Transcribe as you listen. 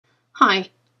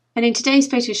Hi, and in today's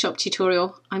Photoshop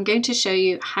tutorial I'm going to show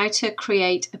you how to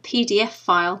create a PDF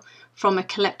file from a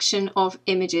collection of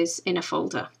images in a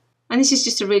folder. And this is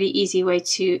just a really easy way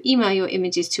to email your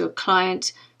images to a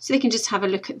client so they can just have a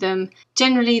look at them.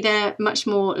 Generally they're much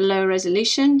more low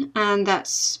resolution, and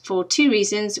that's for two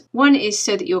reasons. One is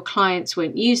so that your clients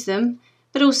won't use them,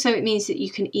 but also it means that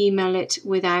you can email it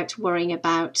without worrying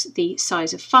about the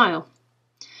size of file.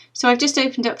 So I've just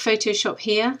opened up Photoshop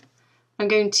here. I'm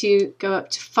going to go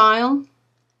up to File,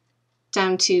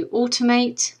 down to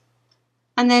Automate,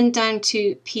 and then down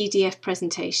to PDF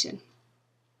Presentation.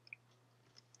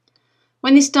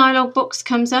 When this dialog box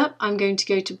comes up, I'm going to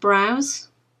go to Browse,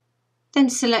 then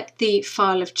select the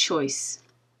file of choice.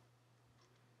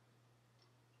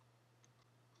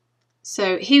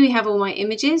 So here we have all my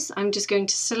images. I'm just going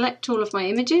to select all of my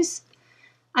images,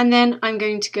 and then I'm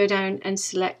going to go down and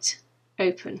select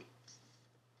Open.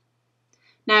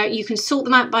 Now you can sort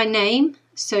them out by name,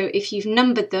 so if you've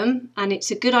numbered them, and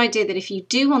it's a good idea that if you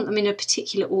do want them in a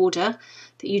particular order,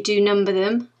 that you do number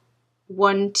them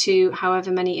 1 to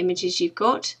however many images you've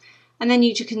got, and then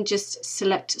you can just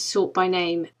select sort by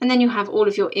name, and then you'll have all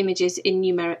of your images in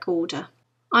numeric order.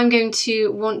 I'm going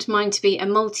to want mine to be a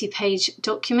multi-page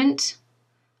document.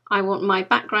 I want my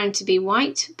background to be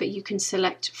white, but you can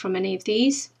select from any of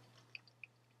these.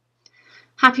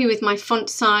 Happy with my font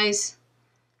size.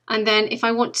 And then if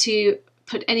I want to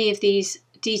put any of these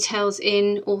details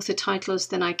in, author titles,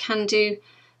 then I can do,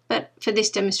 but for this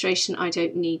demonstration I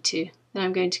don't need to. Then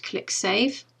I'm going to click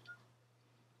Save.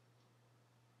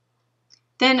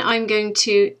 Then I'm going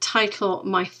to title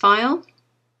my file.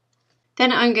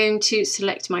 Then I'm going to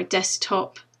select my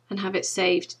desktop and have it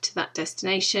saved to that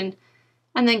destination,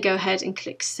 and then go ahead and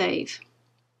click Save.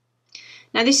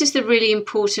 Now this is the really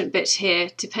important bit here,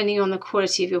 depending on the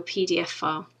quality of your PDF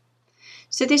file.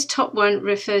 So this top one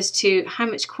refers to how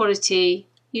much quality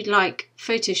you'd like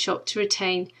Photoshop to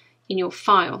retain in your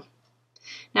file.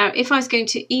 Now if I was going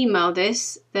to email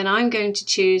this, then I'm going to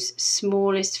choose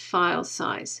smallest file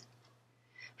size.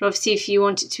 But obviously if you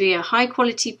want it to be a high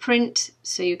quality print,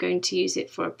 so you're going to use it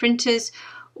for a printers,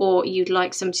 or you'd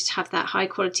like somebody to have that high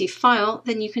quality file,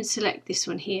 then you can select this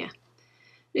one here.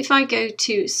 If I go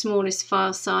to smallest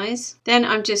file size, then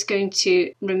I'm just going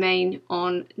to remain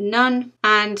on none,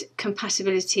 and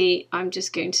compatibility, I'm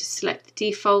just going to select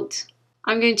the default.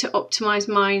 I'm going to optimize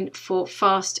mine for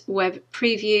fast web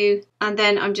preview, and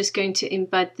then I'm just going to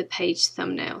embed the page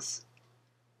thumbnails.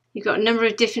 You've got a number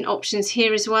of different options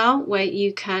here as well, where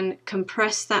you can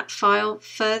compress that file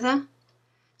further.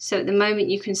 So at the moment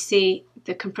you can see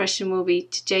the compression will be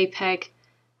to JPEG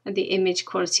and the image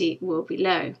quality will be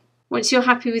low. Once you're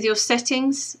happy with your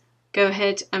settings, go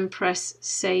ahead and press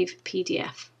Save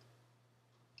PDF.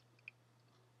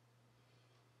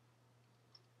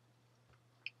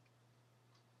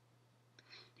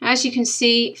 Now, as you can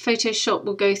see, Photoshop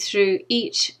will go through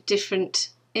each different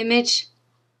image,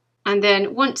 and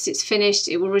then once it's finished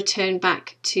it will return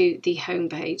back to the home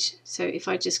page. So if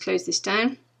I just close this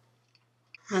down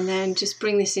and then just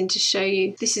bring this in to show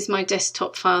you, this is my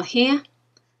desktop file here.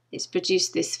 It's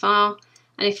produced this file.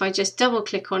 And if I just double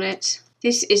click on it,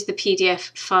 this is the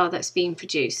PDF file that's being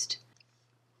produced.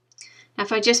 Now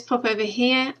if I just pop over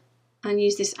here and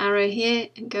use this arrow here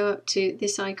and go up to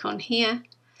this icon here,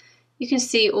 you can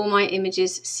see all my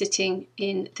images sitting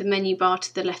in the menu bar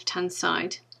to the left hand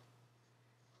side.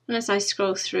 And as I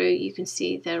scroll through, you can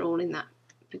see they're all in that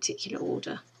particular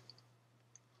order.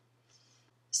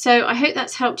 So I hope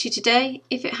that's helped you today.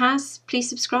 If it has, please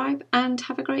subscribe and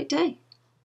have a great day.